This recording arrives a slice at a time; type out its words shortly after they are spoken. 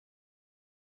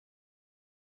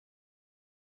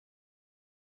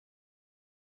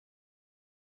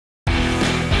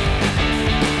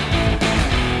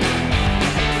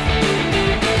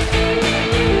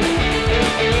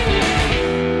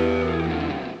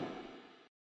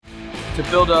to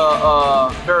build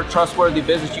a very trustworthy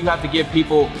business, you have to give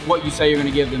people what you say you're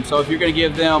going to give them. So if you're going to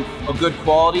give them a good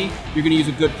quality, you're going to use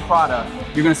a good product.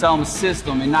 You're going to sell them a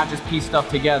system and not just piece stuff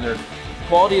together.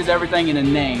 Quality is everything in a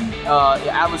name.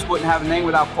 Atlas wouldn't have a name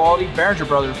without quality. Behringer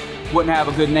Brothers wouldn't have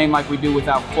a good name like we do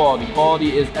without quality.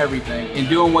 Quality is everything, and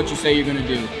doing what you say you're going to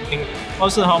do.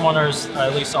 Most of the homeowners,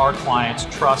 at least our clients,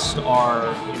 trust our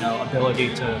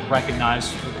ability to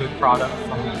recognize a good product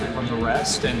from the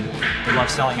rest, and we love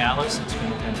selling Atlas. It's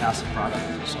been a fantastic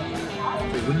product. So.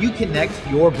 When you connect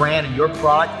your brand and your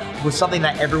product with something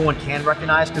that everyone can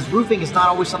recognize, because roofing is not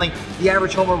always something the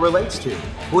average homeowner relates to.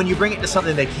 But when you bring it to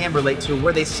something they can relate to,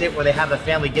 where they sit, where they have the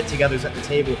family get-togethers at the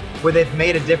table, where they've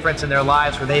made a difference in their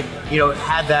lives, where they've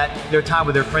had their time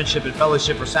with their friendship and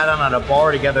fellowship, or sat down at a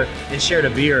bar together and shared a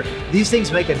beer, these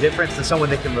things make a difference to someone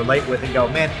they can relate with and go,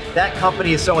 man, that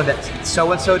company is someone that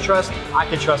so-and-so trusts, I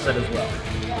can trust that as well.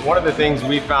 One of the things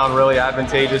we found really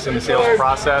advantageous in the sales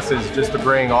process is just to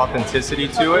bring authenticity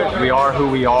to it. We are who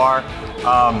we are.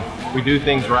 We do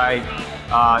things right.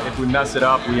 If we mess it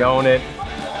up, we own it.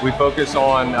 We focus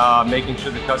on making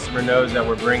sure the customer knows that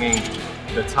we're bringing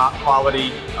the top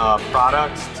quality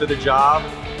products to the job,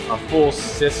 a full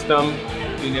system.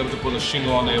 Being able to put a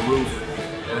shingle on their roof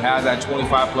that has that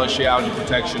 25+ year allergy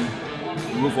protection.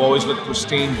 The roof always look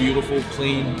pristine, beautiful,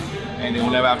 clean, and they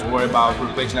will never have to worry about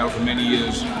replacing that for many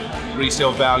years.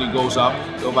 Resale value goes up.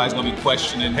 Nobody's gonna be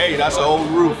questioning, hey, that's an old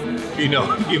roof.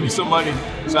 Give me some money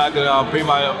so I can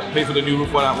pay for the new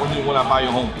roof when I buy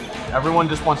your home. Everyone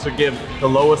just wants to give the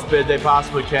lowest bid they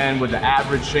possibly can with the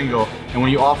average shingle. And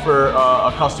when you offer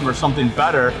a customer something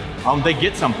better, they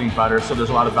get something better, so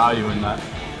there's a lot of value in that.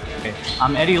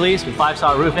 I'm Eddie Lees with 5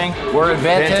 Star Roofing. We're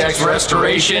Advantex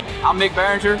Restoration. I'm Nick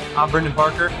Behringer. I'm Brendan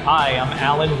Parker. Hi, I'm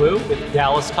Alan Wu with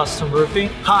Dallas Custom Roofing.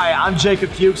 Hi, I'm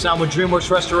Jacob Fuchs. I'm with DreamWorks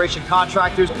Restoration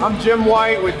Contractors. I'm Jim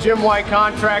White with Jim White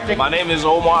Contracting. My name is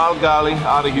Omar Al-Ghali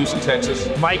out of Houston, Texas.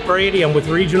 Mike Brady, I'm with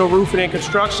Regional Roofing and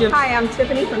Construction. Hi, I'm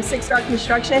Tiffany from 6 Star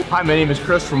Construction. Hi, my name is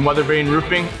Chris from Weather Vane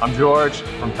Roofing. I'm George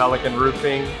from Pelican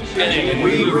Roofing. And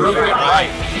we roof it right.